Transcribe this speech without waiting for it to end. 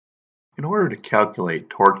In order to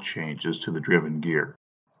calculate torque changes to the driven gear,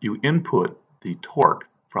 you input the torque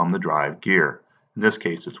from the drive gear. In this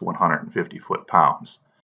case, it's 150 foot-pounds.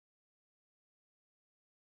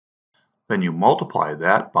 Then you multiply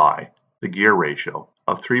that by the gear ratio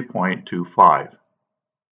of 3.25.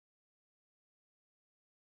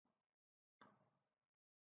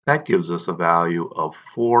 That gives us a value of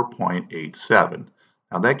 4.87.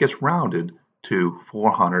 Now that gets rounded to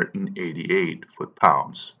 488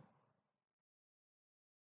 foot-pounds.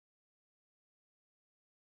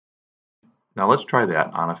 Now let's try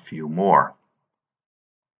that on a few more.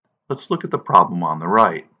 Let's look at the problem on the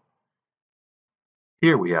right.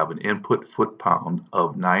 Here we have an input foot-pound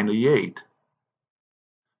of 98. So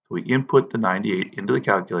we input the 98 into the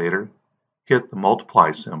calculator, hit the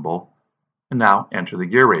multiply symbol, and now enter the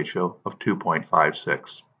gear ratio of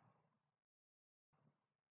 2.56.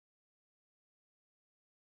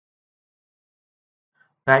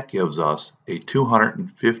 That gives us a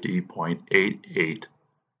 250.88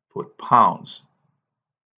 foot-pounds.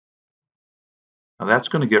 Now that's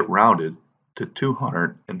going to get rounded to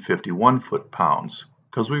 251 foot-pounds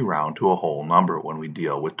because we round to a whole number when we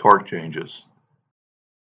deal with torque changes.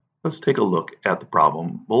 Let's take a look at the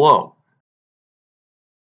problem below.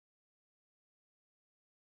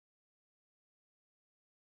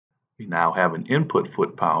 We now have an input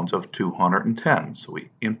foot-pounds of 210, so we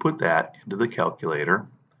input that into the calculator.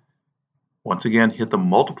 Once again, hit the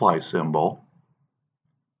multiply symbol,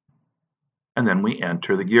 and then we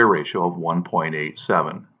enter the gear ratio of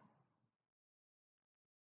 1.87.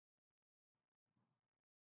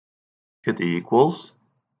 Hit the equals,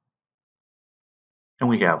 and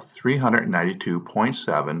we have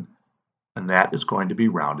 392.7, and that is going to be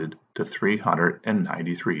rounded to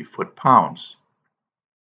 393 foot-pounds.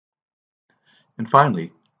 And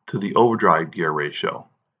finally, to the overdrive gear ratio.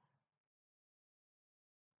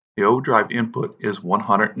 The overdrive input is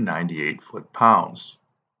 198 foot-pounds.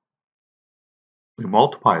 We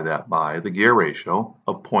multiply that by the gear ratio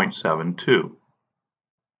of 0.72.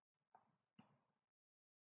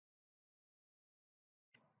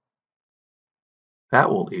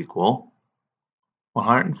 That will equal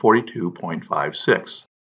 142.56.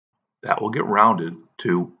 That will get rounded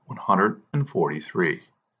to 143.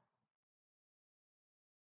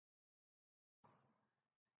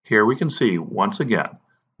 Here we can see once again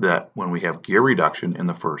that when we have gear reduction in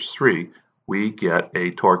the first three, we get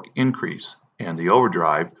a torque increase, and the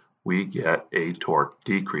overdrive, we get a torque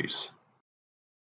decrease.